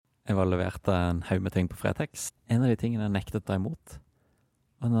Jeg var levert en haug med ting på Fretex. En av de tingene jeg nektet deg imot,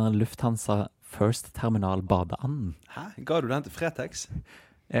 var den Lufthansa First Terminal badeanden. Hæ? Ga du den til Fretex?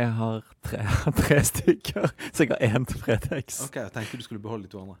 Jeg har tre stykker, så jeg har en til Fretex. Ok, jeg tenkte du skulle beholde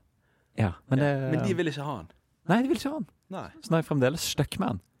de to andre. Ja, men det... Men de vil ikke ha den? Nei, de vil ikke ha den. Nei. Så nå er jeg fremdeles støkk med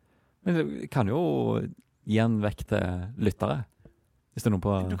den. Men jeg kan jo gi den vekk til lyttere. Hvis det er noe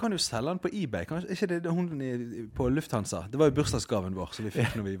på... Du kan jo selge den på eBay. Ikke det hun på Lufthansa? Det var jo bursdagsgaven vår som vi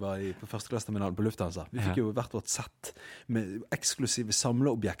fikk når vi var på førsteklasseterminalen på Lufthansa. Vi fikk jo hvert vårt sett med eksklusive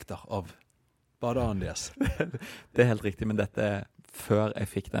samleobjekter av badeanden deres. Det er helt riktig, men dette før jeg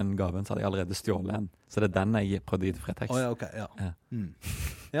fikk den gaven, så hadde jeg allerede stjålet en. Så det er den jeg prøvde å gi til Fretex. Ja, ok, ja.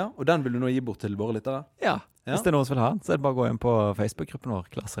 Ja, og den vil du nå gi bort til våre lyttere? Ja, hvis det er noen som vil ha den, så er det bare å gå inn på Facebook-gruppen vår,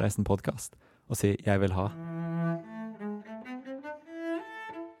 Klassereisen podcast, og si 'Jeg vil ha'.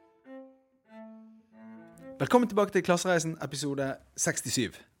 Velkommen tilbake til Klassereisen, episode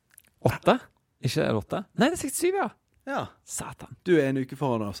 67. 8? Ikke er det 8? Nei, det er 67, ja. Ja. Satan. Du er en uke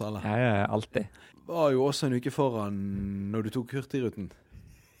foran oss alle. Ja, alltid. Var jo også en uke foran når du tok hurtigruten.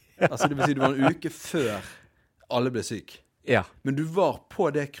 Altså det vil si du var en uke før alle ble syk. Ja. Men du var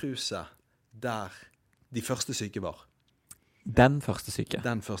på det cruiset der de første syke var. Den første syke.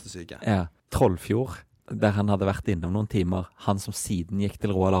 Den første syke. Ja. Trollfjord, der han hadde vært innom noen timer. Han som siden gikk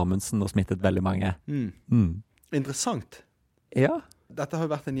til Roald Amundsen og smittet veldig mange. Interessant. Ja. Dette har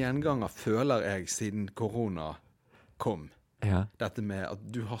jo vært en gjenganger, føler jeg, siden korona kom. Ja. Dette med at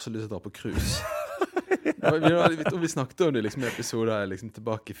du har så lyst til å dra på cruise. Vi snakket om det liksom, i episoder liksom,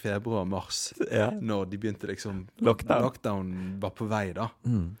 tilbake i februar-mars, når de begynte liksom, lockdown var på vei da.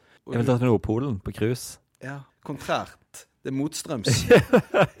 Jeg vil dra til Nordpolen på cruise. Ja, kontrært. Det er motstrøms.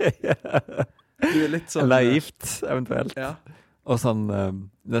 Du er litt sånn... Naivt, eventuelt. Ja. Og sånn,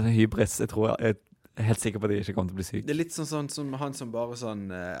 denne hybris, jeg er helt sikker på at de ikke kommer til å bli syk. Det er litt sånn som han som bare sånn,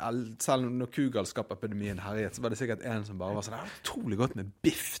 selv når kugalskap-epidemien herjet, så var det sikkert en som bare var sånn, det er utrolig godt med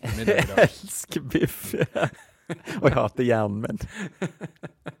biff til middag i dag. Jeg elsker biff, ja. Og jeg hater hjernen min.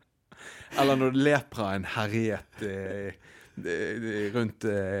 Eller når lepraen herjet rundt,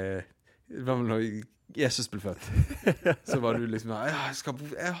 hva var det når Jesus ble født? Så var du liksom, jeg har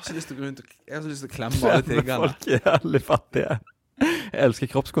så lyst til å gå rundt, jeg har så lyst til å klemme alle tingene. Folk er jævlig fattige. Jeg elsker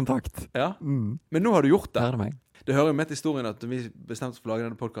kroppskontakt. Ja, men nå har du gjort det. Det er det meg. Det hører jo med til historien at vi bestemte oss for å lage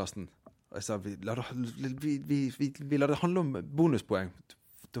denne podcasten. Og jeg sa, vi lar det handle om bonuspoeng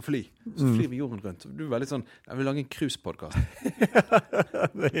til å fly. Så flyr vi jorden rundt. Du var litt sånn, jeg vil lage en cruise-podcast.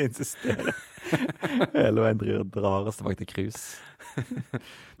 Det insisterer. Hele veien drar oss tilbake til cruise.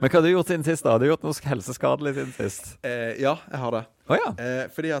 Men hva har du gjort siden sist da? Har du gjort noe helseskadelig siden sist? Ja, jeg har det. Åja.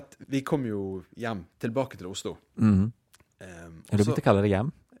 Fordi at vi kom jo hjem, tilbake til Oslo. Har du begynt å kalle det hjem?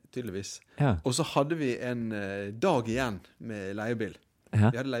 Tydeligvis. Ja. Og så hadde vi en dag igjen med leiebil.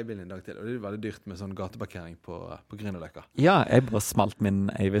 Ja. Vi hadde leiebilen en dag til, og det var veldig dyrt med sånn gateparkering på Grünerløkka. Ja, jeg bare smalt min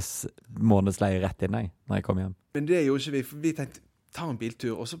Avis månedsleie rett inn når jeg kom hjem. Men det gjorde ikke vi, for vi tenkte, ta en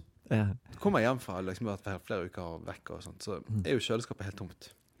biltur, og så kommer jeg hjem fra liksom flere uker vekk og sånt, så er jo kjøleskapet helt tomt.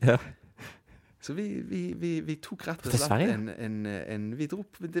 Ja. Så vi tok rett og slett vi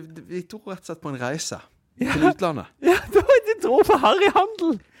tok rett og slett på en reise til utlandet. Ja, de dro på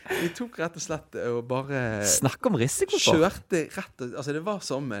Harryhandel! Vi tok rett og slett og bare... Snakk om risiko. Kjørte rett og... Altså det var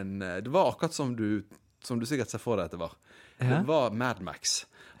som det var akkurat som du sikkert ser for deg at det var. Det var Mad Max.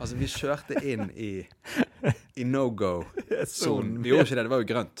 Altså vi kjørte inn i no-go-zonen. Vi gjorde ikke det, det var jo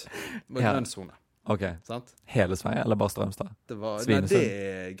grønt. Det var grønn zone. Ok. Sant? Hele Sverige, eller bare Strømstad? Nei, det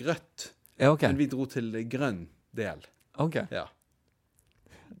er grønt. Ja, ok. Men vi dro til grønn del. Ok. Ja.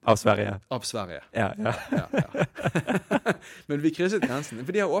 Av Sverige? Av Sverige. Ja. Men vi krysset grensen,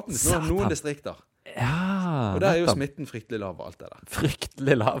 for de har åpnet noen distrikter. Ja. Og der er jo smitten fryktelig lav og alt det der.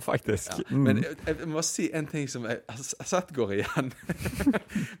 Fryktelig lav, faktisk. Ja. Men jeg må si en ting som jeg har sett går igjen.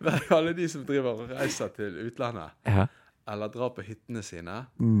 Alle de som driver og reiser til utlandet, eller drar på hyttene sine,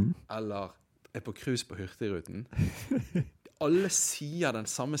 eller er på cruise på hurtigruten. Alle sier den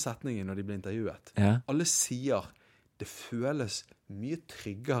samme setningen når de blir intervjuet. Alle sier det føles mye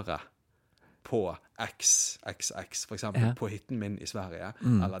tryggere på XXX, for eksempel på hytten min i Sverige,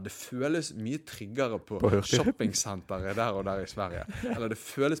 eller det føles mye tryggere på shoppingsenteret der og der i Sverige, eller det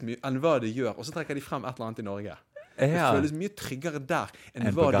føles mye enn hva det gjør, og så trekker de frem et eller annet i Norge. Det føles mye tryggere der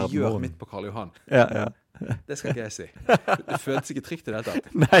enn hva de gjør midt på Karl Johan. Det skal ikke jeg si. Det føltes ikke trygt i det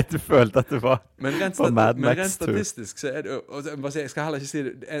tatt. Nei, du følte at det var men rent statistisk så er det, og jeg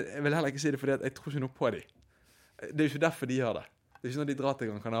vil heller ikke si det fordi jeg tror ikke noe på dem. Det er jo ikke derfor de gjør det. Det er ikke når de drar til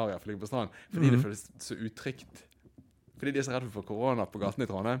Gran Canaria og flyger på stranden, fordi det føles så utrygt. Fordi de er så redde for korona på gaten i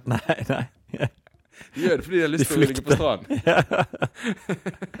Trondheim. Nei. De gjør det fordi de har lyst til å ligge på stranden.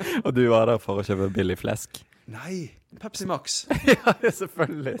 Og du var der for å kjøpe billig flesk? Nei, Pepsi Max. Ja,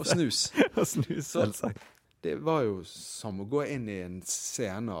 selvfølgelig. Og snus. Og snus, selvsagt. Det var jo som å gå inn i en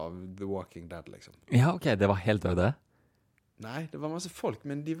scene av The Walking Dead, liksom. Ja, ok, det var helt øde. Nei, det var masse folk,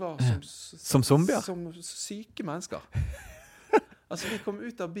 men de var som zombier? Som syke mennesker. Altså, vi kom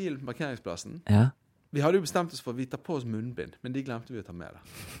ut av bilen på parkeringsplassen. Ja. Vi hadde jo bestemt oss for å vi tar på oss munnbind, men de glemte vi å ta med det.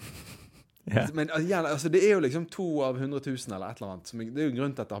 Ja. Men altså, det er jo liksom 2 av 100 000 eller et eller annet. Det er jo en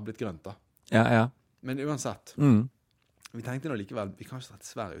grunn til at det har blitt grønt, da. Ja, ja. Men uansett, vi tenkte nå likevel, vi kan ikke rett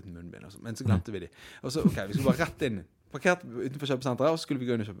svære uten munnbind, altså. Men så glemte vi de. Og så, ok, vi skulle bare rett inn, parkert utenfor kjøpesenteret, og så skulle vi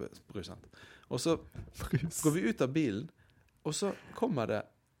gå inn og kjøpe brusent. Og så går vi ut av bilen, og så kommer det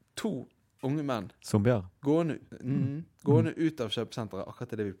 2 unge menn. Zombier. Gående ut av kjøpesenteret,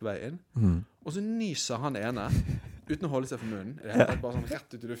 akkurat det vi er på vei inn. Og så nyser han ene, uten å holde seg for munnen. Det er bare sånn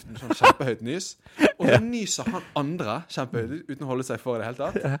rett ut i luften, sånn kjempehøyt nys. Og så nyser han andre, kjempehøyt, uten å holde seg for det hele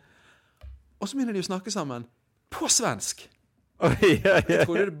tatt. Og så begynner de å snakke sammen på svensk. Jeg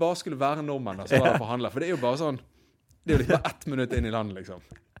trodde det bare skulle være nordmenn som var der for å handle, for det er jo bare sånn, det er jo liksom 1 minutt inn i landet, liksom.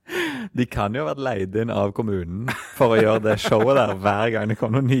 De kan jo ha vært leid inn av kommunen for å gjøre det showet der hver gang det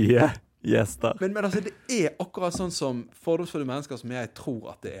kom noen nye gjester. Men altså, det er akkurat sånn som fordomsfulle mennesker som jeg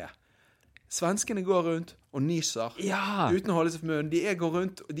tror at det er. Svenskene går rundt og nyser uten å holde seg for munnen. De går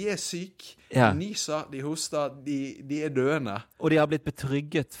rundt, de er syke, de nyser, de hoster, de er døende. Og de har blitt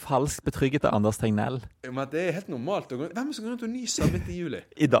falskt betrygget av Anders Tegnell. Men det er helt normalt. Hvem er det som går rundt og nyser midt i juli?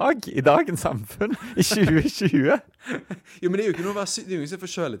 I dagens samfunn, i 2020. Jo, men det er jo ikke noe å være syk, det er jo ikke så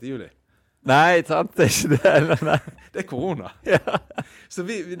forkjølet i juli. Nei, sant, det er ikke det. Nei. Det er korona. Så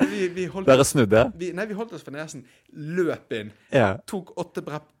vi holdt Dere snudde? Nei, vi holdt oss for nesen, løp inn, tok 8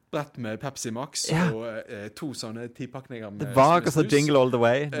 brett med Pepsi Max og 2 sånne 10-pakninger med snus. Det var akkurat så Jingle All The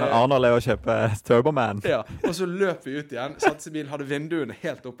Way når Arnold er å kjøpe Turboman. Ja, og så løp vi ut igjen, satt i bilen, hadde vinduene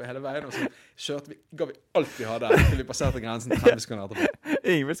helt oppe hele veien, og så ga vi alt vi hadde til vi passerte grensen 30 sekunder etterpå.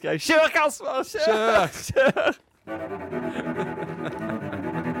 Ingen vil skreie, kjør Kasper, kjør!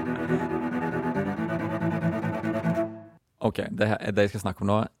 Ok, det jeg skal snakke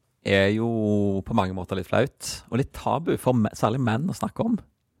om nå er jo på mange måter litt flaut, og litt tabu for særlig menn å snakke om.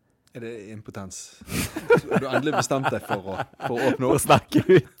 Er det impotens? Du har endelig bestemt deg for å åpne opp? For å snakke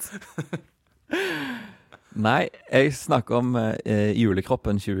ut. Nei, jeg snakker om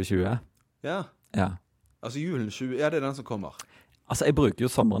julekroppen 2020. Ja. Altså julen 20, det er den som kommer. Altså, jeg bruker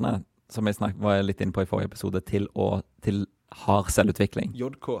jo somrene, som jeg var litt inne på i forrige episode, til hard selvutvikling.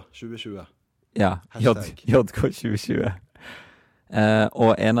 JK 2020. Ja, JK 2020.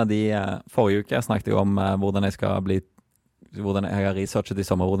 Og en av de forrige uker snakket jeg om hvordan jeg har researchet i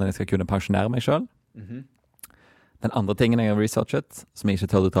sommer, hvordan jeg skal kunne pensjonere meg selv. Den andre tingen jeg har researchet, som jeg ikke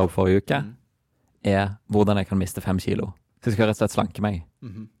tørde å ta opp forrige uke, er hvordan jeg kan miste 5 kilo. Så jeg skal rett og slett slanke meg.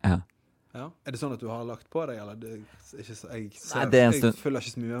 Ja. Er det sånn at du har lagt på deg, eller? Jeg følger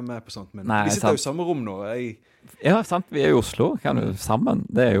ikke så mye med på sånt, men vi sitter jo i samme rom nå. Ja, sant, vi er i Oslo, kan du sammen.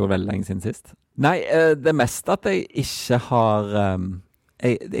 Det er jo veldig lenge siden sist. Nei, det meste at jeg ikke har...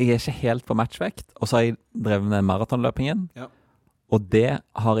 Jeg er ikke helt på matchvekt, og så har jeg drevet med maratonløpingen, og det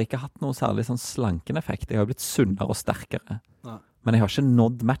har ikke hatt noe særlig sånn slankende effekt. Jeg har blitt sunnere og sterkere. Men jeg har ikke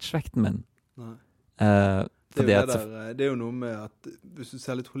nådd matchvekten min. Det er jo noe med at hvis du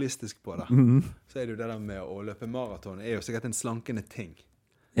ser litt holistisk på det, så er det jo det der med å løpe maraton, er jo sikkert en slankende ting.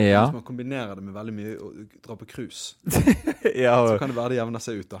 Hvis man kombinerer det med veldig mye og drar på cruise, så kan det være det jevner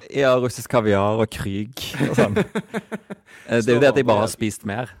seg ut da. Ja, russisk kaviar og kryg og sånn. Det er jo det at jeg bare har spist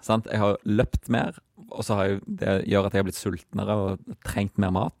mer, sant? Jeg har løpt mer, og så det gjør at jeg har blitt sultnere og trengt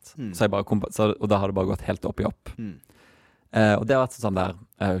mer mat. Så og da har det bare gått helt opp i opp. Og det har vært sånn der,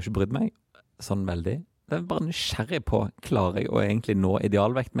 jeg har jo ikke brydd meg sånn veldig. Det er bare nysgjerrig på, klarer jeg å egentlig nå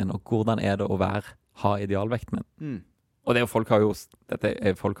idealvekten min, og hvordan er det å ha idealvekten min? Og det er jo, folk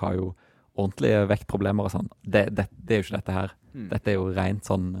har jo ordentlige vektproblemer og sånn. Det er jo ikke dette her. Dette er jo rent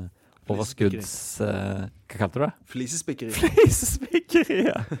sånn overskudds... hva kalte du det? Flisespikkeri. Flisespikkeri,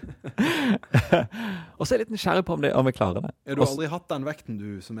 ja. Og så er jeg litt nysgjerrig på om jeg klarer det. Har du aldri hatt den vekten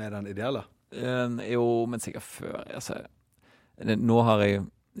som er den ideelle? Jo, men sikkert før. Nå har jeg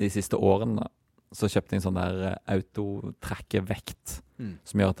de siste årene så kjøpte jeg en sånn der autotrackevekt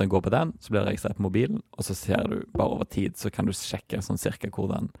som gjør at den går på den, så blir det registrert på mobilen, og så ser du bare over tid, så kan du sjekke sånn cirka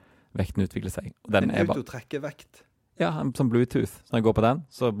hvordan vekten utvikler seg. Og den en autotrackevekt? Ja, som Bluetooth. Så når jeg går på den,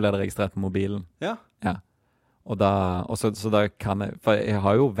 så blir det registrert på mobilen. Ja. Og så da kan jeg, for jeg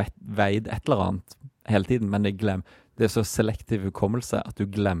har jo veid et eller annet hele tiden, men det er så selektiv hukommelse at du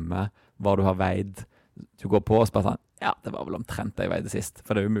glemmer hva du har veid. Du går på og spør sånn, Ja, det var vel omtrent det jeg veide sist.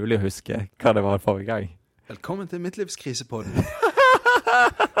 For det er umulig å huske hva det var forrige gang. Velkommen til Midtlivskrisepodden.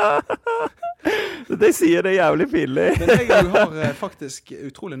 Det sier det jævlig pinlig. Men jeg har faktisk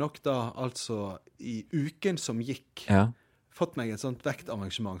utrolig nok da, altså i uken som gikk, fått meg et sånt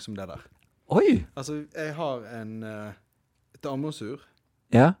vektarrangement som det der. Oi! Altså, jeg har et armbåndsur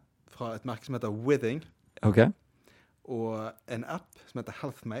fra et merke som heter Withing. Ok. Og en app som heter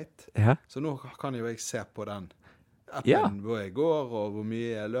Healthmate. Så nå kan jo jeg se på den appen hvor jeg går, og hvor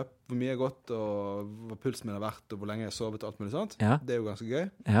mye jeg løp, hvor mye jeg har gått, og hva pulsen min har vært, og hvor lenge jeg har sovet, og alt mulig sånt. Det er jo ganske gøy.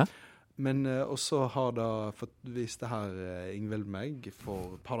 Men også har da fått vist det her Ingvild meg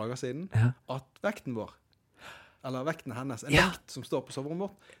for et par dager siden, at vekten vår, eller vekten hennes, en vekt som står på soverommet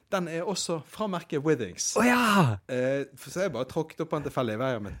vårt, den er også fra merket Withings. Så jeg bare tråkket opp på en tilfeldig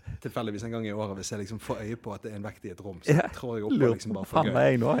vei med tilfeldigvis en gang i året hvis jeg liksom får øye på at det er en vekt i et rom. Så tror jeg opp på liksom bare for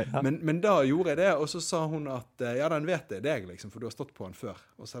gøy. Men da gjorde jeg det, og så sa hun at den vet det er deg liksom, for du har stått på den før.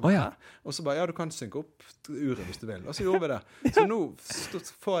 Og så bare, og så bare du kan synke opp uret hvis du vil. Og så gjorde vi det. Så nå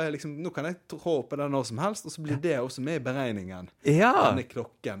får jeg liksom, nå kan jeg trå opp på den når som helst, og så blir det også med i beregningen. Denne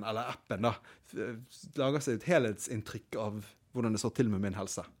klokken, eller appen da, lager seg et helhetsinntrykk av hvordan det står til med min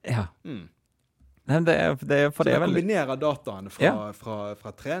helse. Men det er for det veldig... kombinerer dataene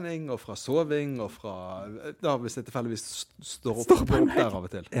fra trening, og fra soving, og fra... Da, hvis det tilfeldigvis står opp der av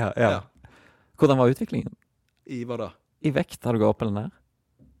og til. Hvordan var utviklingen? I hva da? I vekt, har du gått opp eller ned?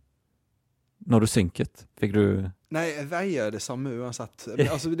 Når du synket, fikk du... Nei, jeg veier det samme uansett.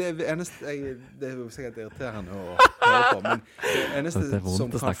 Altså, det eneste... det er jo sikkert irriterende å høre på, men det eneste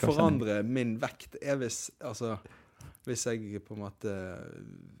som kan forandre min vekt er hvis jeg på en måte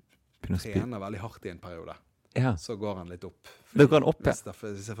trener veldig hardt i en periode, så går han litt opp. Det går han opp,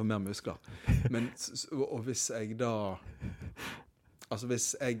 Hvis jeg får mer muskler. Men, og hvis jeg da... Altså, hvis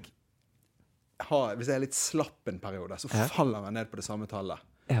jeg er litt slapp en periode, så faller jeg ned på det samme tallet.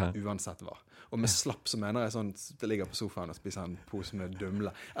 Uansett hva. Og med slapp så mener jeg sånn, det ligger på sofaen og spiser en pose med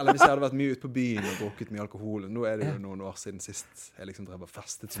dumle. Eller hvis jeg hadde vært mye ute på byen og drukket mye alkohol, nå er det jo noen år siden sist jeg liksom drev og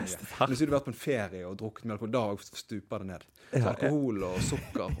festet så mye. Men hvis du hadde vært på en ferie og drukket mye alkohol, da stuper det ned. Så alkohol og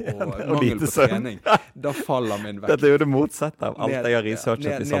sukker og mangel på trening, da faller min vekt. Dette er jo det motsatte av alt jeg har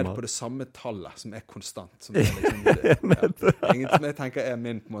researchet i sommer. Ned på det samme tallet som er konstant. Som er liksom, som jeg tenker er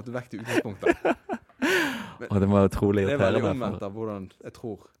min på en måte vekt i utgangspunktet. Og det var utrolig irriterende. Det er veldig omvendt av hvordan jeg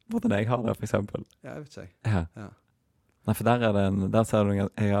tror. Hvordan jeg har det, for eksempel. Ja, jeg vet ikke. Nei, for der ser du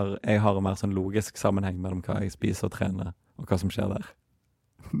at jeg har en mer sånn logisk sammenheng mellom hva jeg spiser og trener, og hva som skjer der.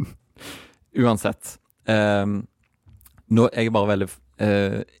 Uansett. Nå er jeg bare veldig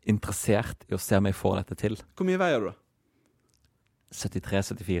interessert i å se om jeg får dette til. Hvor mye veier du da?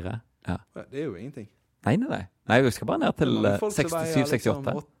 73-74, Det er jo ingenting. Nei, jeg skal bare ned til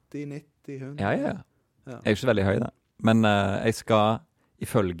 67-68. 80-90-100. Ja. Jeg er ikke så veldig høy da. Men jeg skal,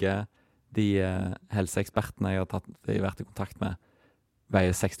 ifølge de helseekspertene jeg har vært i kontakt med,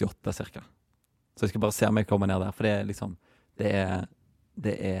 veie 68 cirka. Så jeg skal bare se om jeg kommer ned der. For det er liksom,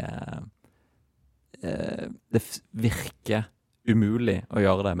 det virker umulig å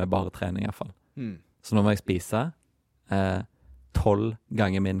gjøre det med bare trening i hvert fall. Så nå må jeg spise 12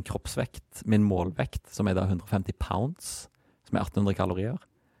 ganger min kroppsvekt, min målvekt, som er da 150 pounds, som er 1800 kalorier.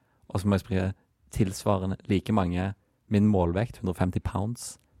 Og så må jeg spise tilsvarende like mange min målvekt, 150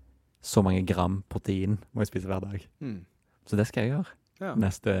 pounds, så mange gram protein må jeg spise hver dag. Så det skal jeg gjøre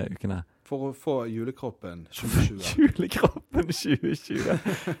neste ukene. For å få julekroppen 2020. Julekroppen 2020.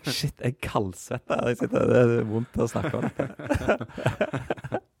 Shit, jeg kaldsvetter. Det er vondt å snakke om dette.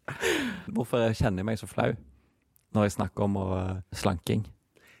 Hvorfor kjenner jeg meg så flau når jeg snakker om slanking?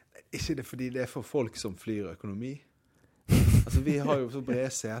 Ikke det fordi det er for folk som flyr økonomi. Altså, vi har jo så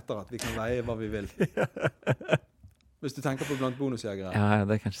brede seter at vi kan veie hva vi vil. Hvis du tenker på blant bonusjegere. Ja,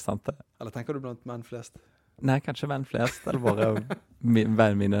 det er kanskje sant det. Eller tenker du blant menn flest? Nei, kanskje menn flest, eller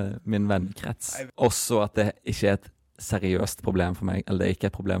bare min vennekrets. Også at det ikke er et seriøst problem for meg, eller det er ikke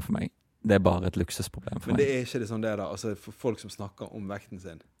et problem for meg. Det er bare et luksusproblem for meg. Men det er ikke det sånn det da. Altså, for folk som snakker om vekten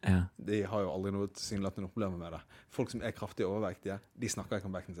sin, de har jo aldri noe tilsynelatende problemer med det. Folk som er kraftig overvektige, de snakker ikke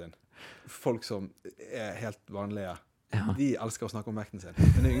om vekten sin. Folk som er helt vanlige, de elsker å snakke om vekten sin.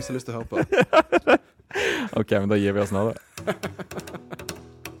 Men det er ingen som har lyst til å høre på. Ok, men da gir vi oss nå da.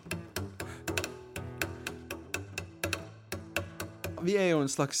 Vi er jo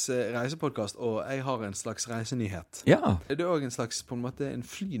en slags reisepodcast, og jeg har en slags reisenyhet. Ja. Det er også en slags, på en måte, en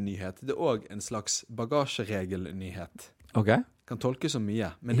flynyhet. Det er også en slags bagasjeregelnyhet. Ok. Kan tolke så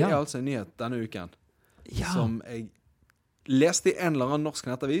mye, men det er altså en nyhet denne uken som jeg leste i en eller annen norsk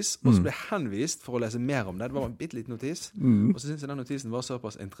nettavis, og så ble henvist for å lese mer om det. Det var en bitteliten notis, og så synes jeg den notisen var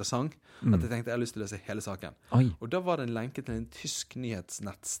såpass interessant at jeg tenkte jeg har lyst til å lese hele saken. Oi. Og da var det en lenke til en tysk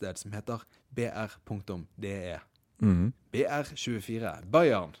nyhetsnettsted som heter br.de. BR24.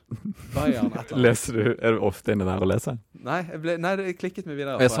 Bayern et eller annet. Leser du, er du ofte inne der og leser? Nei, jeg klikket meg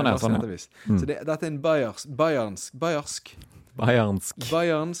videre fra en norsk nettavis. Så dette er en bayernsk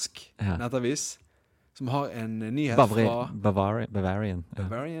nettavis som har en nyhet fra Bavarian.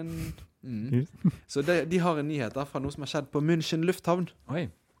 Så de har en nyhet fra noe som har skjedd på München lufthavn. Oi.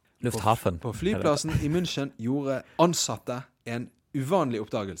 Lufthafen. På flyplassen i München gjorde ansatte en uvanlig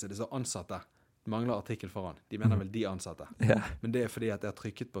oppdagelse. Det står ansatte. Det mangler artikkel foran. De mener vel de ansatte. Men det er fordi at jeg har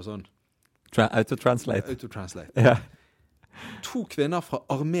trykket på sånn Autotranslate. Ja. 2 kvinner fra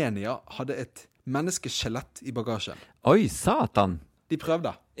Armenia hadde et menneskeskjelett i bagasjen. Oi, satan! De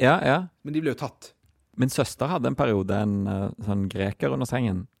prøvde. Ja. Men de ble jo tatt. Min søster hadde en periode en sånn greker under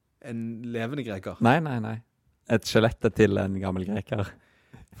sengen. En levende greker? Nei. Et skjelettet til en gammel greker.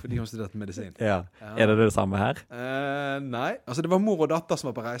 Fordi hun studerte medisin. Ja. Er det samme her? Nei. Altså, det var mor og datter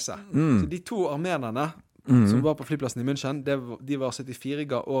som var på reise. Så de 2 armenerne som var på flyplassen i München, de var 74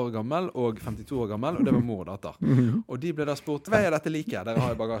 år gammel og 52 år gammel, og det var mor og datter. Og de ble da spurt, hva er dette like dere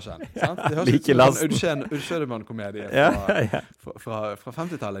har i bagasjen? Sant? Det høres ut som en Udsjødemann-komedie fra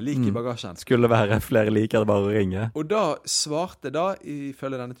 50-tallet, like i bagasjen. Skulle være flere liker, det bare å ringe. Og da svarte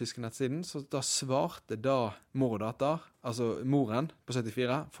ifølge denne tyske nettsiden, så da svarte mor og datter, altså moren på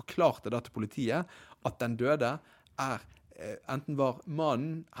 74, forklarte da til politiet at den døde enten var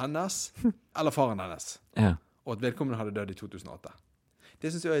mannen hennes eller faren hennes. Ja. Og at vedkommende hadde dødd i 2008.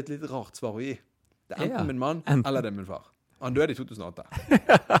 Det synes jeg er et litt rart svar å gi. Det er enten min mann eller det er min far. Han døde i 2008.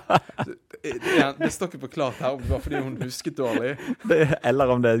 Det står ikke forklart her om det var fordi hun husket dårlig.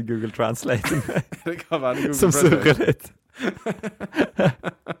 Eller om det er Google Translate. Det kan være Google som surrer litt.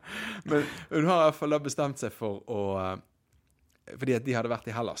 Men hun har i hvert fall bestemt seg for å fordi at de hadde vært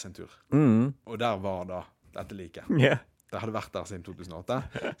i Hellas en tur. Og der var da dette like. Det hadde vært der siden 2008.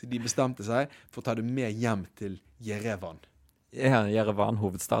 Så de bestemte seg for å ta det med hjem til Jerevan. Ja, Jerevan,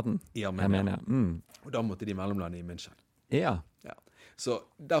 hovedstaden. I Armenia. Og da måtte de mellomlande i München. Ja. Så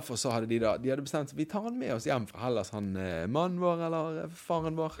derfor så hadde de hadde bestemt seg, vi tar han med oss hjem fra Hellas, han mannen vår eller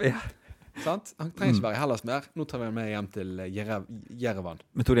faren vår. Ja. Sant? Han trenger ikke være i Hellas mer. Nå tar vi han med hjem til Jerevan.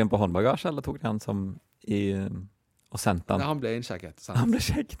 Men tok de han på håndbagasje, eller tok de han som og sendte han? Nei, han ble innsjekket. Sant? Han ble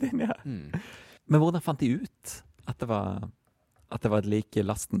sjekket inn, ja. Men hvordan fant de ut at det var et lik i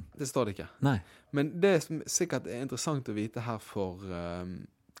lasten? Det står det ikke. Nei. Men det som sikkert er interessant å vite her for,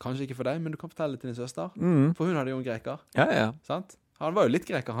 kanskje ikke for deg, men du kan fortelle til din søster. For hun hadde jo en greker. Ja. Sant? Han var jo litt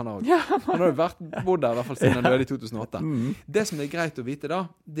greker, han også. Ja, han har jo bodd der, i hvert fall siden han døde i 2008. Det som er greit å vite da,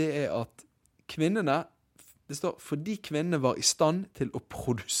 det er at kvinnene, det står, fordi kvinnene var i stand til å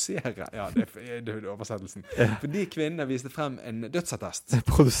produsere, det er oversettelsen, fordi kvinnene viste frem en dødsattest,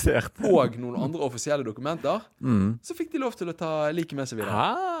 og noen andre offisielle dokumenter, så fikk de lov til å ta like med seg videre.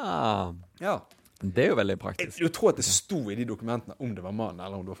 Ja. Det er jo veldig praktisk. Jeg tror at det stod i de dokumentene om det var mannen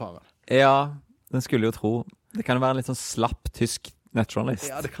eller om det var faren. Ja, den skulle jo tro. Det kan jo være en litt sånn slapp tysk nettjournalist.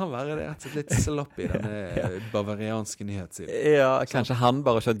 Ja, det kan være det. Rett og slett litt slapp i denne bavarianske nyhetssiden. Ja, kanskje han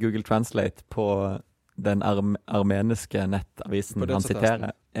bare kjørt Google Translate på den armeniske nettavisen han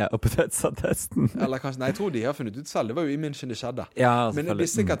siterer. Ja, og på dødsattesten. Eller kanskje, nei, jeg tror de har funnet ut selv. Det var jo i München det skjedde. Ja, men det blir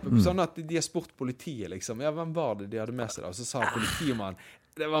sikkert sånn at de har spurt politiet, liksom. Ja, hvem var det de hadde med seg da? Og så sa politimannen,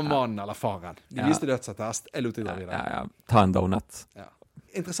 det var mannen eller faren. De viste dødsattest. Jeg lot det gå videre. Ja. Ta en donut. Ja.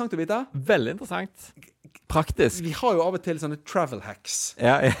 Interessant å vite. Veldig interessant. Praktisk. Vi har jo av og til sånne travel hacks.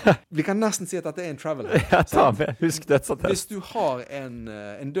 Ja. Vi kan nesten si at dette er en travel hack. Ja, ta med. Husk dødsattest. Hvis du har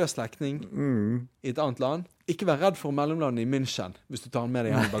en død slektning i et annet land, ikke vær redd for mellomlandet i München hvis du tar den med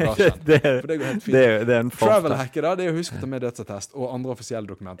deg i bagasjen. For det går helt fint. Det er en travel hack da, det er å huske å ta med dødsattest og andre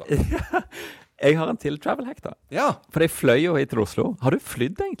offisielle dokumenter. Ja. Jeg har en til travel hack da. Ja. For jeg fløy jo hit til Oslo. Har du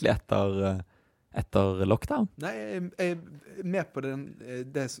flydd egentlig etter lockdown? Nei, jeg er med på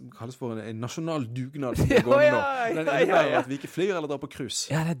det som kalles for en nasjonal dugnad som går nå. Den innebærer at vi ikke flyr eller drar på cruise.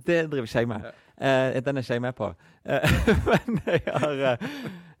 Ja, det driver ikke jeg med. Den er ikke jeg med på. Men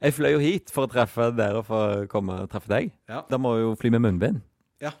jeg fløy jo hit for å treffe dere og for å komme og treffe deg. Ja. Da må jeg jo fly med munnbind.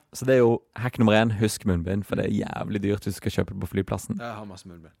 Ja. Så det er jo hack nummer 1, husk munnbind, for det er jævlig dyrt hvis du skal kjøpe det på flyplassen. Jeg har masse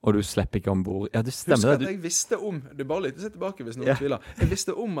munnbind. Og du slipper ikke ombord. Ja, det stemmer. Husk at jeg visste om, det er bare litt å se tilbake hvis noen tviler, jeg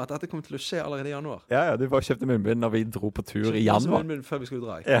visste om at dette kom til å skje allerede i januar. Ja, du bare kjøpte munnbind når vi dro på tur i januar. Kjøpte munnbind før vi skulle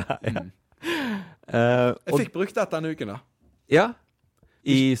dra. Jeg fikk brukt dette denne uken da. Ja.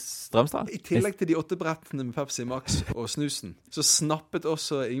 I Strømstad? I tillegg til de 8 brettene med Pepsi Max og snusen, så snappet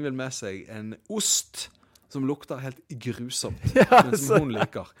også Ingvild med seg en ost som lukter helt grusomt, men som hun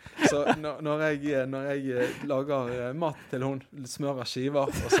liker. Så når jeg lager mat til hun, smører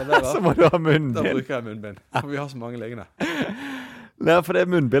skiver og serverer, så må du ha munnbind. Da bruker jeg munnbind. For vi har så mange liggende. Nei, for det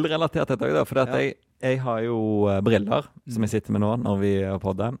munnbildrelatert dette da. For jeg har jo briller, som jeg sitter med nå når vi er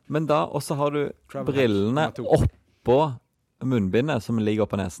på det. Men da også har du brillene oppå munnbindet som ligger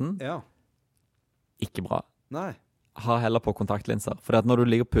oppå nesen. Ja. Ikke bra. Nei. Ha heller på kontaktlinser. For at når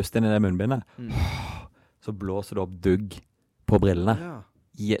du ligger og puster inn i det munnbindet, så blåser du opp dugg på brillene.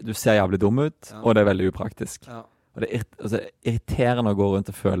 Ja. Du ser jævlig dum ut, og det er veldig upraktisk. Ja. Og det er irriterende å gå rundt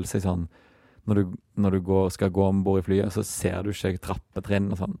og føle seg sånn, når du skal gå ombord i flyet, så ser du ikke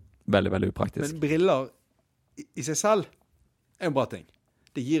trappetrinn og sånn. Veldig, veldig upraktisk. Men briller i seg selv er en bra ting.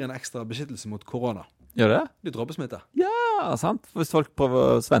 Det gir en ekstra beskyttelse mot korona. Gjør det? Det dråper smitte. Ja, sant. Hvis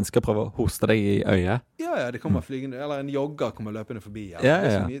svensker prøver å hoste deg i øyet. Ja, det kommer flygende, eller en jogger kommer løpende forbi. Ja. Det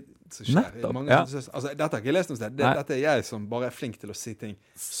er så mye som skjer. Altså, dette har ikke jeg lest noe sted. Dette er jeg som bare er flink til å si ting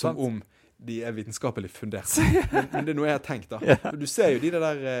som om de er vitenskapelig fundert. Men det er noe jeg har tenkt da. Du ser jo de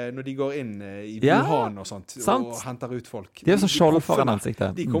der når de går inn i Wuhan og sånt, og henter ut folk. De er sånn skjold foran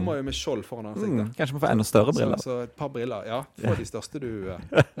ansiktet. De kommer jo med skjold foran ansiktet. Kanskje man får enda større briller. Så et par briller, ja. Få de største du...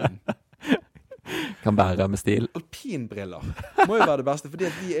 kan bære med stil. Alpinbriller må jo være det beste, fordi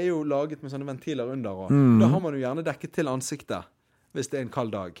de er jo laget med sånne ventiler under, og da har man jo gjerne dekket til ansiktet hvis det er en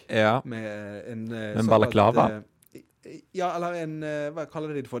kald dag. Ja. Med en balaklava. Ja, eller hva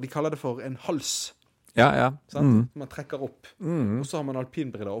kaller de det for? De kaller det for en hals. Ja. Man trekker opp. Og så har man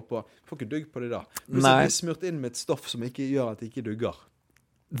alpinbriller oppå. Får ikke dugg på det da. Hvis det er smurt inn med et stoff som ikke gjør at det ikke dugger.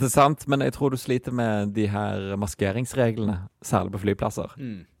 Det er sant, men jeg tror du sliter med de her maskeringsreglene, særlig på flyplasser.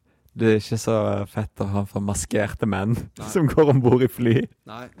 Det er ikke så fett å ha for maskerte menn som går ombord i fly.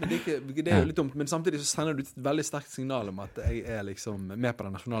 Nei, men det er jo litt dumt, men samtidig så sender du et veldig sterkt signal om at jeg er liksom med på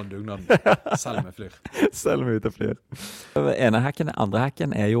den nasjonale dugnaden, selv om jeg flyr. Selv om jeg er ute og flyr. Den ene hacken, den andre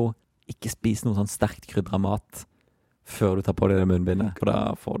hacken er jo ikke spise noe sånn sterkt krydret mat før du tar på deg det munnbindet, for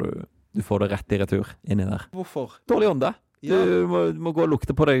da får du får det rett i retur inni der. Hvorfor? Dårlig ånde. Ja. Du må gå og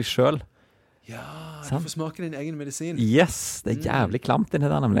lukte på deg selv. Ja, du får smake din egen medisin. Yes, det er jævlig klamt inni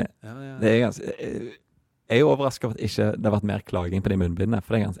der nemlig. Ja. Det er ganske, jeg er overrasket over at ikke det har vært mer klaging på de munnbindene,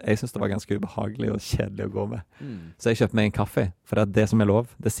 for jeg synes det var ganske ubehagelig og kjedelig å gå med. Så jeg kjøpte meg en kaffe, for det er det som er lov.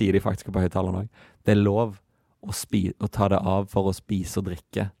 Det sier de faktisk på høyttaleren også. Det er lov å ta det av for å spise og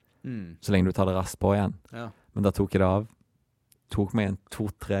drikke, så lenge du tar det raskt på igjen. Ja. Men da tok jeg det av. Tok meg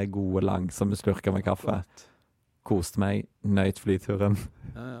 2-3 gode langsomme slurker med kaffe. Koste meg, nøyt flyturen.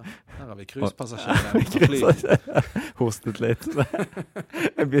 Ja. Her har vi cruisepassasjerer. Hostet litt.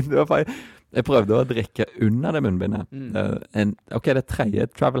 Jeg prøvde å drikke under det munnbindet. Ok, det er tredje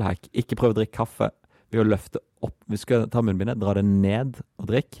travel hack. Ikke prøv å drikke kaffe ved å løfte opp. Vi skal ta munnbindet, dra det ned og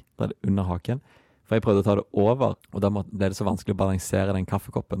drikke. Dra det under haken. For jeg prøvde å ta det over, og da ble det så vanskelig å balansere den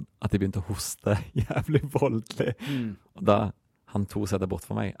kaffekoppen at jeg begynte å hoste jævlig voldelig. Og da, han 2 setter bort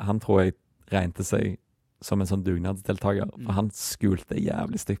for meg. Han tror jeg regnte seg som en sånn dugnadsdeltaker, for han skulte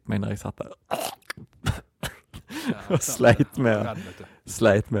jævlig stygt på meg når jeg satt der. Og sleit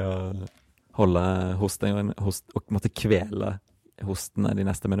med å holde hostingen og måtte kvele hostene de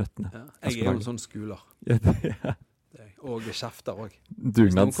neste minuttene. Ja, jeg er jo en sånn skuler. Og kjefter også.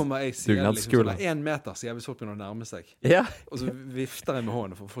 Dugnadsskuler. 1 meter, så jeg vil så begynne å nærme seg. Ja. Og så vifter jeg med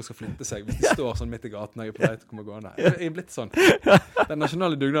hånden for folk skal flinte seg hvis de står sånn midt i gaten og jeg er på vei til å komme gående. Jeg er blitt sånn. Den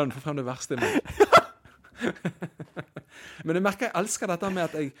nasjonale dugnaden får frem det verste i meg. Men jeg merker jeg elsker dette med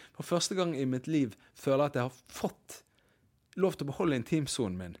at jeg for første gang i mitt liv føler at jeg har fått lov til å beholde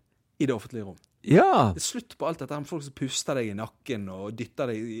intimsonen min i det offentlige rom. Ja. Det er slutt på alt dette med folk som puster deg i nakken og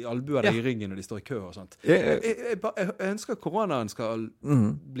dytter deg i albuer deg i ryggen når de står i kø og sånt. Jeg ønsker at koronaen skal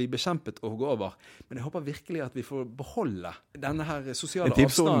bli bekjempet og gå over, men jeg håper virkelig at vi får beholde denne her sosiale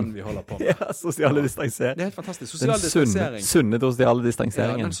avstanden vi holder på med. Ja, sosiale distansering. Det er helt fantastisk. Sosial distansering. Sunne sosiale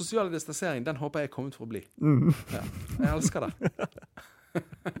distanseringen. Ja, den sosiale distanseringen, den håper jeg er kommet for å bli. Ja, jeg elsker det.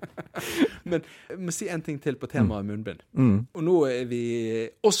 Men jeg må si en ting til på temaet munnbind. Og nå er vi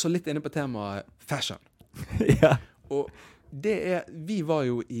også litt inne på temaet fashion. Ja. Og det vi var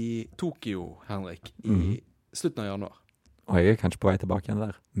jo i Tokyo, Henrik, i slutten av januar. Og jeg er kanskje på vei tilbake igjen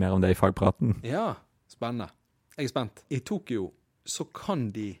der. Mer om det i fagpraten. Ja, spennende. Jeg er spent. I Tokyo så kan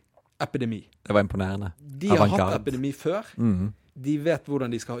de epidemi. Det var imponerende. De har hatt epidemi før. De vet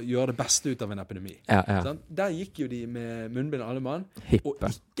hvordan de skal gjøre det beste ut av en epidemi. Ja. Der gikk jo de med munnbind alle mann, og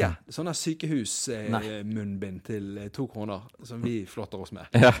ikke sånne sykehusmunnbind til 2 kroner, som vi flotter oss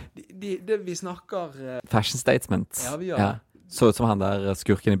med. Ja. Vi snakker... Fashion statement. Ja, vi gjør det. Så ut som han der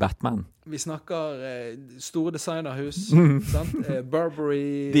skurken i Batman. Vi snakker store designerhus, sant?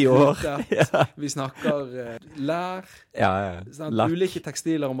 Burberry, Dior. ja. Vi snakker lær, ulike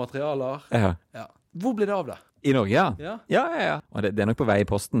tekstiler og materialer. Ja. Hvor blir det av det? I Norge, ja. Ja. Og det er nok på vei I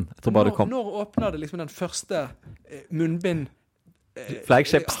posten. Jeg tror bare det kom. Når åpner det liksom den første munnbind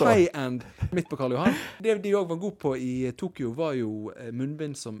high-end midt på Karl Johan? Det de også var god på I Tokyo var jo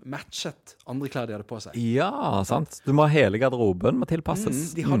munnbind som matchet andre klær de hadde på seg. Ja, sant. Du må ha hele garderoben må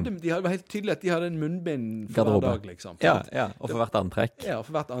tilpasses. De var helt tydelig at de hadde en munnbind for hver dag, liksom. Ja, og for hvert antrekk. Ja,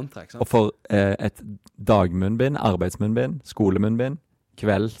 for hvert antrekk, sant? Og for et dagmunnbind, arbeidsmunnbind, skolemunnbind,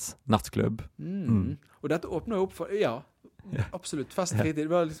 kvelds, nattklubb. Og dette åpner jo opp for, absolutt, fast fritid. Det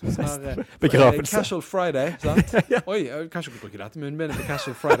var liksom sånn her Casual Friday, sant? Oi, jeg kan ikke bruke dette munnbindet på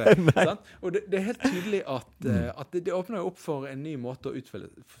Casual Friday, sant? Og det er helt tydelig at det åpner jo opp for en ny måte å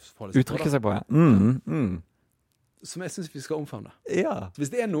uttrykke seg på, som jeg synes vi skal omfavne. Ja.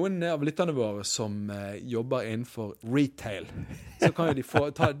 Hvis det er noen av lytterne våre som jobber innenfor retail, så kan jo de få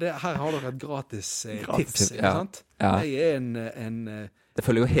her har dere et gratis tips, ikke sant? Jeg en det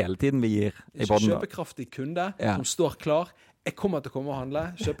følger jo hele tiden vi gir I bånden. Kjøpekraftig kunde som står klar. Jeg kommer til å komme og handle.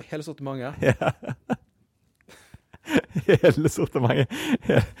 Kjøpe hele sortimentet. Hele sortimentet.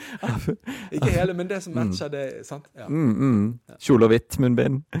 Ikke hele, men det som matcher det, sant? Ja. Kjole og hvitt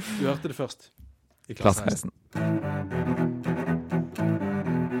munnbind. Du hørte det først I Klassereisen.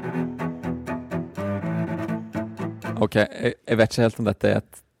 Ok, jeg vet ikke helt om dette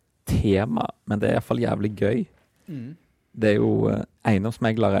et tema, men det I hvert fall jævlig gøy. Det jo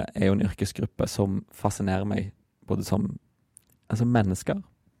eiendomsmeglere jo en yrkesgruppe som fascinerer meg både som mennesker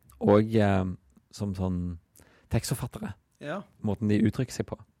og som sånn tekstforfattere. Ja. Måten de uttrykker seg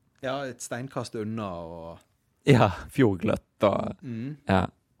på. Ja, et steinkast unna og... Ja, fjordgløtt og... Ja.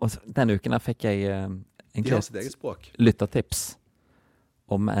 Og denne uken her fikk jeg egentlig sitt eget språk. Lyttertips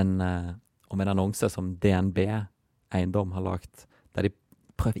om en annonse som DNB Eiendom har lagt, der de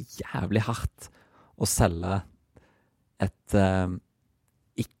prøver jævlig hardt å selge et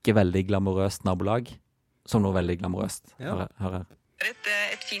ikke veldig glamorøst nabolag, som noe veldig glamorøst. Hør her.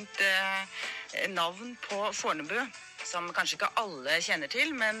 Et fint navn på Fornebu, som kanskje ikke alle kjenner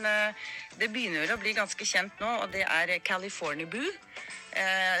til, men det begynner vel å bli ganske kjent nå, og det California Boo.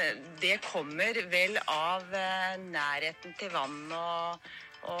 Det kommer vel av nærheten til vann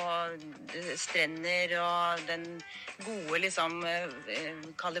og strender og den gode liksom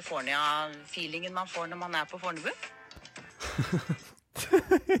California-feelingen man får når man på Fornebu.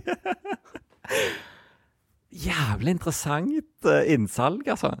 Jævlig interessant innsalg,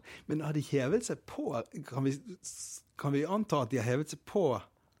 altså. Men har de hevet seg på, kan vi anta at de har hevet seg på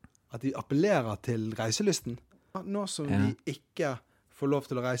at de appellerer til reiselysten? Nå som vi ikke får lov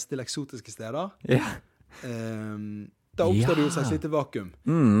til å reise til eksotiske steder, da oppstår det jo seg et lite vakuum.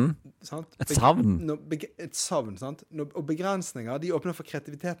 Sant? Et savn. Et savn, sant? Og begrensninger, de åpner for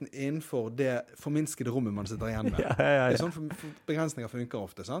kreativiteten innenfor det forminskede rommet man sitter igjen med. Det er sånn begrensninger funker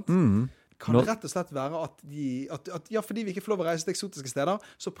ofte, sant? Kan det rett og slett være at fordi vi ikke får lov å reise til eksotiske steder,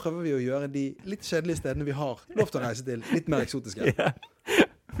 så prøver vi å gjøre de litt kjedelige stedene vi har lov til å reise til, litt mer eksotiske.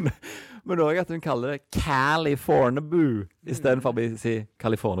 Men også at hun kaller det California Boo, I stedet for å si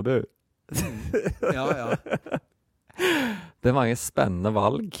California Boo. Ja. Det mange spennende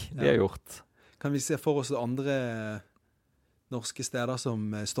valg de har gjort. Kan vi se for oss andre norske steder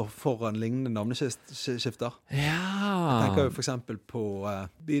som står foran lignende navneskifter? Ja. Jeg tenker jo for eksempel på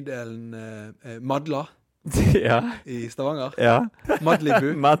bydelen Madla I Stavanger. Ja.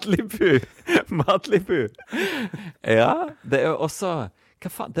 Madlibu. Madlibu. Ja, det jo også... Hva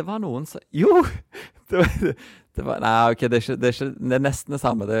faen? Det var noen som... Jo! Det var... Nei, ok, det er nesten det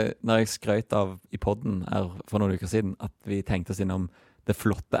samme. Når jeg skrøt av I podden for noen uker siden, at vi tenkte oss innom det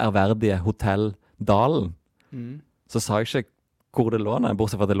flotte, ærverdige Hotell Dalen, så sa jeg ikke hvor det lå,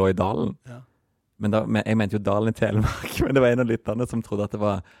 bortsett fra at det lå I Dalen. Ja. Men jeg mente jo Dalen I Telemark, men det var en av lytterne som trodde at det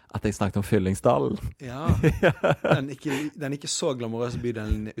var at jeg snakket om Fyllingsdalen. Ja, den ikke så glamorøse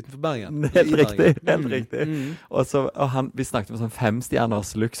bydelen utenfor Bergen. Helt riktig. Og vi snakket om sånn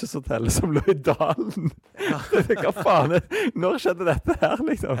 5-stjerners luksushotell som lå I Dalen. Ja. Hva faen? Når skjedde dette her,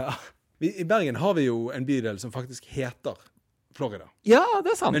 liksom? Ja. I Bergen har vi jo en bydel som faktisk heter Florida. Ja,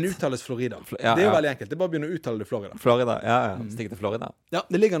 det sant. Men uttales Florida. Det jo veldig enkelt. Det bare begynner å uttale det Florida. Florida, ja. Stikk til Florida. Ja,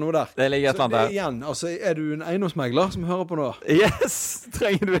 det ligger noe der. Det ligger et eller annet der. Så igjen, altså, du en eiendomsmegler som hører på nå? Yes!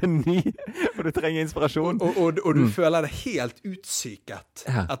 Trenger du en ny? For du trenger inspirasjon. Og du føler deg helt utsyket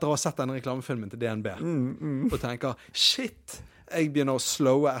etter å ha sett denne reklamefilmen til DNB. Og tenker, shit, jeg begynner å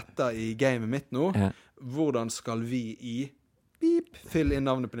slowe etter I gamet mitt nå. Hvordan skal vi I fyll inn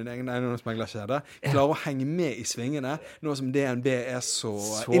navnet på din egen eiendomsmeglerkjede. Klarer å henge med i svingene, nå som DNB er så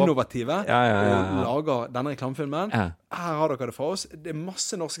innovative og lager denne reklamefilmen. Her har dere det fra oss. Det er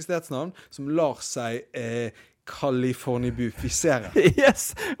masse norske stedsnavn som lar seg Californibufisere.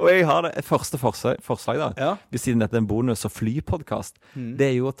 Yes! Og jeg har det første forslag da. Ja. Siden dette er en bonus- og flypodcast. Det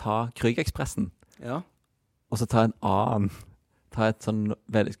er jo å ta Krügekspressen. Ja. Og så ta en annen. Ta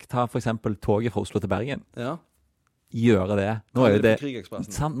for eksempel toget fra Oslo til Bergen. Ja. Gjøre det. Nå er det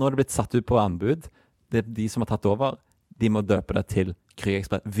blitt satt ut på anbud. Det er de som har tatt over. De må døpe det til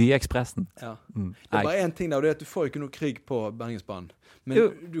Vy-ekspressen. Ja. Det er bare en ting der, og det er at du får ikke noe Krüg på Bergensbanen. Men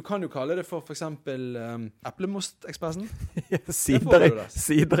du kan jo kalle det for eksempel Eplemostekspressen.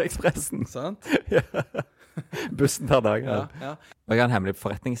 Siderekspressen. Sant? Ja. Bussen tar dagen. Ja. Og jeg har en hemmelig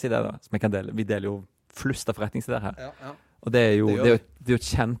forretningsidé da, som jeg kan dele. Vi deler jo flust av forretningsideer her. Ja. Og det er jo et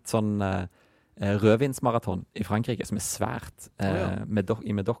kjent sånn rødvinsmaraton i Frankrike som er svært.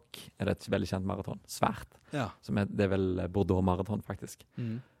 I Medoc er det et veldig kjent maraton. Svært. Ja. Det er vel Bordeaux-maraton faktisk.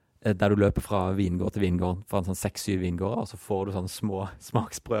 Der du løper fra vingård til vingård, fra en sånn 6-7 vingårder, og så får du sånne små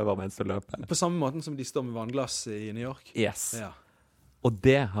smaksprøver mens du løper. På samme måten som de står med vannglass i New York? Yes. Ja. Og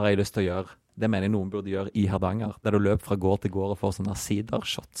det har jeg lyst til å gjøre. Det mener jeg noen burde gjøre i Hardanger, der du løper fra gård til gård og får sånne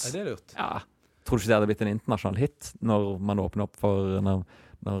cidershots. Er det lurt? Ja. Tror du ikke det hadde blitt en internasjonal hit når man åpner opp for når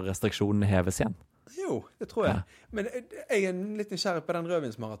restriksjonene heves igjen? Jo, det tror jeg. Ja. Men jeg er litt nysgjerrig på den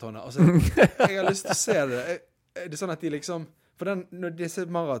rødvinsmaratonet. Altså, jeg har lyst til å se det. Er det sånn at de liksom... For når disse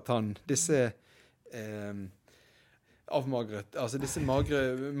avmagret, altså disse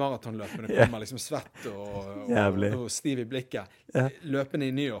magre maratonløpene kommer liksom svett og stiv i blikket. Løpene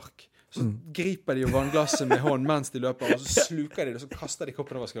i New York. Så griper de jo vannglasset med hånd mens de løper, og så sluker de det, og så kaster de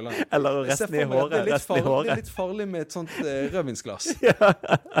koppen over skulderen. Eller resten i håret. Det er litt farlig med et sånt rødvinsglass. De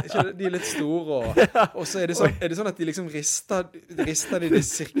er litt store, og så er det sånn at de liksom rister de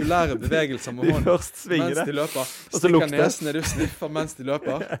sirkulære bevegelser med hånd mens de løper. Stikker nesen ned og sniffer mens de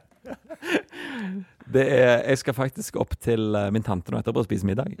løper. Jeg skal faktisk opp til min tante nå etterpå å spise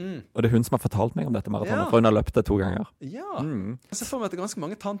middag. Og det er hun som har fortalt meg om dette maratonet, for hun har løpt det 2 ganger. Ja, jeg ser for meg at det er ganske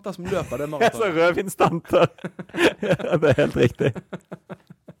mange tanter som løper det maratonet. Så rødvinstanter. Ja, det er helt riktig.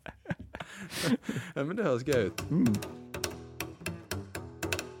 Ja, men det høres gøy ut.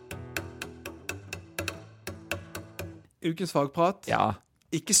 Ukens fagprat. Ja.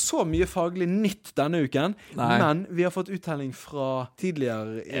 Ikke så mye faglig nytt denne uken, men vi har fått uttelling fra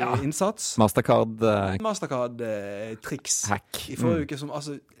tidligere innsats. Mastercard-triks i forrige uke, som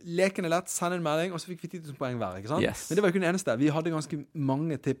altså lekende lett, sende en melding, og så fikk vi 10 000 poeng hver, ikke sant? Yes. Men det var jo ikke den eneste. Vi hadde ganske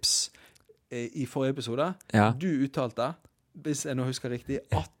mange tips i forrige episode. Ja. Du uttalte, hvis jeg nå husker riktig,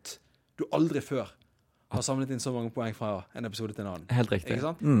 at du aldri før har samlet inn så mange poeng fra en episode til en annen. Helt riktig. Ikke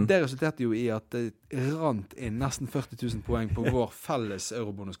sant? Det resulterte jo i at det rant inn nesten 40 000 poeng på vår felles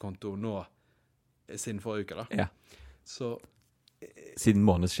eurobonuskonto nå siden forrige uke da. Ja. Så, siden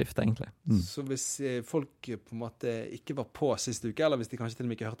månedsskiftet egentlig. Så hvis folk på en måte ikke var på siste uke, eller hvis de kanskje til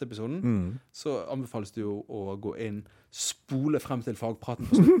og med ikke hørte episoden, så anbefales det jo å gå inn, spole frem til fagpraten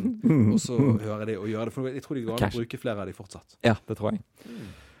på slutten, og så høre det og gjøre det. For jeg tror de går an å bruke flere av de fortsatt. Ja, det tror jeg.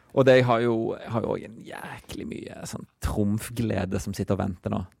 Og jeg har jo en jæklig mye sånn trumfglede som sitter og venter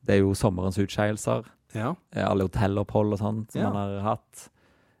nå. Det er jo sommerens utskeielser. Ja. Alle hotellopphold og sånt som man har hatt.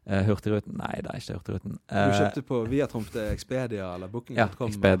 Hurtigruten? Nei, det er ikke Hurtigruten. Du kjøpte på Viatrumf til Expedia eller Booking.com?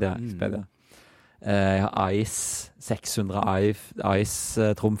 Ja, Expedia. Jeg har Ice, 600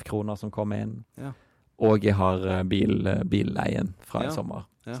 Ice trumfkroner som kommer inn. Ja. Og jeg har billeien fra i sommer.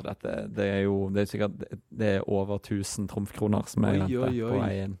 Ja. Så det er jo det er over 1000 trumfkroner som jeg venter på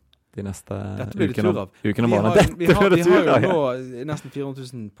veien de neste ukene og månedene. Vi har jo nå nesten 400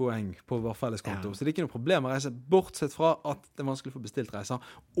 000 poeng på vår felleskonto, så det er ikke noe problem å reise, bortsett fra at det er vanskelig å få bestilt reiser,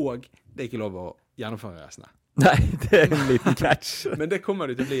 og det er ikke lov å gjennomføre reisene. Nei, det er en liten catch. Men det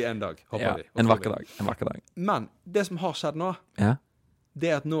kommer det til å bli en dag, håper vi. En vakker dag. Men det som har skjedd nå, det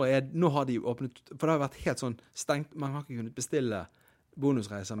er at nå har de åpnet, for det har vært helt sånn stengt, man har ikke kunnet bestille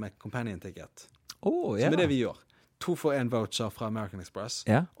bonusreiser med companion ticket. Som er det vi gjør. 2 for 1 voucher fra American Express,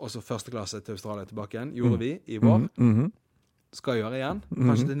 og så første klasse til Australia tilbake igjen. Gjorde vi i vår. Skal gjøre igjen.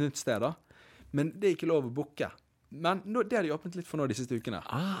 Kanskje til et nytt sted da. Men det er ikke lov å booke. Men det har de åpnet litt for nå de siste ukene.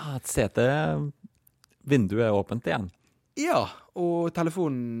 Vinduet er åpent igjen. Ja, og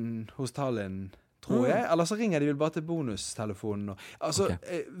telefonen hos Tallinn, tror jeg. Eller så ringer de vel bare til bonustelefonen. Altså,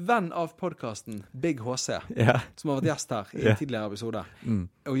 venn av podcasten Big HC, som har vært gjest her i en tidligere episode,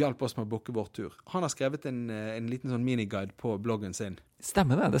 og hjalp oss med å booke vår tur. Han har skrevet en liten sånn miniguide på bloggen sin.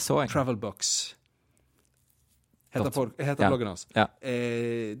 Stemmer det så jeg. Travelbox. heter bloggen hans. Ja.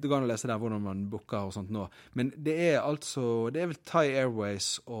 Det går an å lese der hvordan man booker og sånt nå. Men det er vel Thai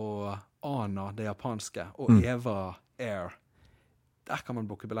Airways og ANA, det japanske, og Eva Air. Der kan man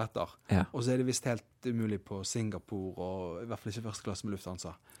booke billetter. Ja. Og så er det visst helt umulig på Singapore, og i hvert fall ikke første klasse med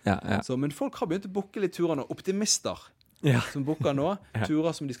Lufthansa. Så, men folk har begynt å booke litt turer nå. Optimister som booker nå.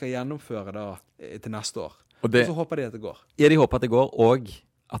 Turer som de skal gjennomføre da, til neste år. Og så håper de at det går. Ja, de håper at det går, og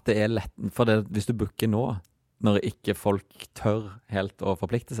at det er lett. For hvis du booker nå, når ikke folk tør helt å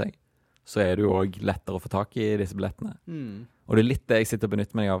forplikte seg, så er det jo også lettere å få tak i disse billettene. Og det er litt det jeg sitter og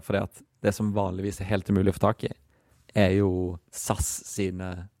benytter meg av, fordi at det som vanligvis er helt umulig å få tak i, er jo SAS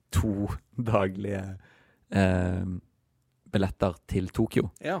sine 2 daglige billetter til Tokyo.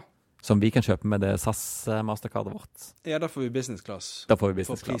 Ja. Som vi kan kjøpe med det SAS-mastercardet vårt. Ja, da får vi business class. Da får vi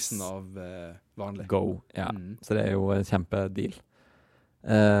business class. For prisen av vanlig. Go, ja. Så det er jo en kjempedeal.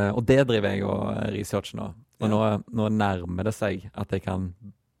 Og det driver jeg og researcher nå. Og nå nærmer det seg at jeg kan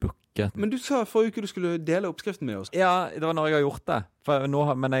booke. Men du sa forrige uke du skulle dele oppskriften med oss. Ja, det var når jeg har gjort det.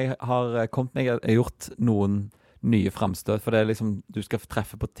 Men jeg har gjort noen nye fremstøt, for det er liksom, du skal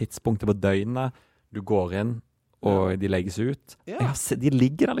treffe på tidspunktet på døgnet, du går inn, og de legges ut. De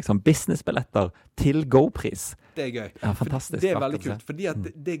ligger der liksom, businessbilletter til Go-pris. Det er gøy. Ja, fantastisk. Det er veldig kult, fordi at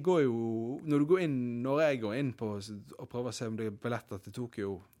det går jo, når jeg går inn på og prøver å se om det er billetter til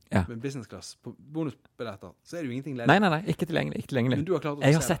Tokyo, med business class, på bonusbilletter, så er det jo ingenting ledig. Nei, ikke tilgjengelig. Men du har klart å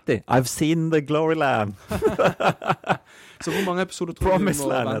jeg har sett det. I've seen the glory land. Så hvor mange episoder tror du må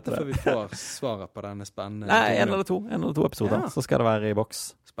vente før vi får svaret på denne spennende? Nei, en eller to episoder, så skal det være i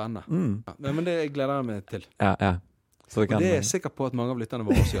boks. Spennende. Ja, men det gleder jeg meg til. Ja. Så og det er jeg sikker på at mange av lytterne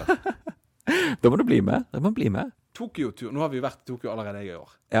våre også gjør. Da må du bli med. Tokyo-tur. Nå har vi jo vært i Tokyo allerede i år.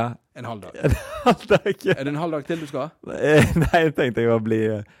 Ja. En halv dag. Er det en halv dag til du skal ha? Nei, jeg tenkte jeg å bli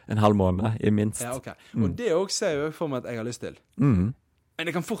en halv måned, i minst. Ja, ok. Og det også ser jeg for meg at jeg har lyst til. Men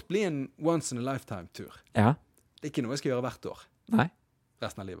det kan fort bli en once in a lifetime-tur. Ja. Det er ikke noe jeg skal gjøre hvert år. Nei.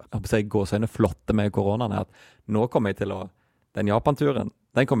 Resten av livet. Jeg håper jeg går så flotte med koronaen at nå kommer jeg til å, den Japan-turen,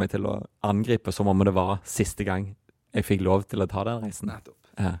 den kommer jeg til å angripe som om det var siste gang jeg fikk lov til å ta den reisen. Nettopp.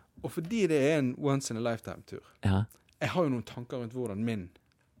 Ja. Og fordi det er en once in a lifetime-tur, jeg har jo noen tanker rundt hvordan min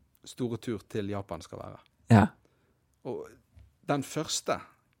store tur til Japan skal være. Ja. Og den første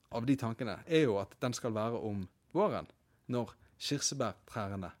av de tankene er jo at den skal være om våren, når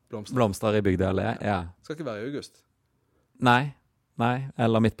kirsebærtrærne blomstrer. Blomstrer i Bygdøy allé, ja. Skal ikke være i august. Nei,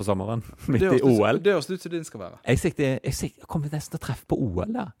 eller midt på sommeren. Midt i OL. Det høres ut som din skal være. Jeg kommer nesten til å treffe på OL,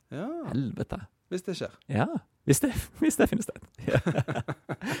 ja. Helvete. Hvis det skjer. Ja, hvis det finnes det. Ja.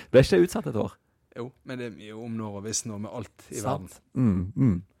 Det er ikke utsatt et år. Jo, men det er jo om når og hvis når med alt i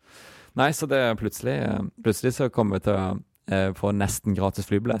verden. Nei, så det er plutselig så kommer vi til å få nesten gratis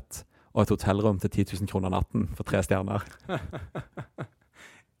flybillett og et hotellrom til 10 000 kroner natten for 3 stjerner.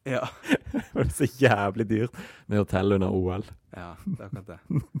 Ja. Det er så jævlig dyrt med hotell under OL. Ja, det er akkurat det.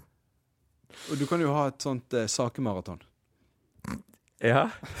 Og du kan jo ha et sånt sakemaraton. Ja.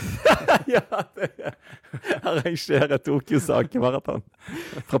 Ja, det arrangerer Tokyo sakemaraton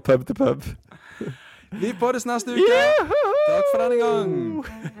fra pub til pub. Vi poddes neste uke. Takk for denne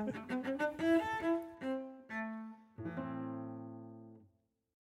gang.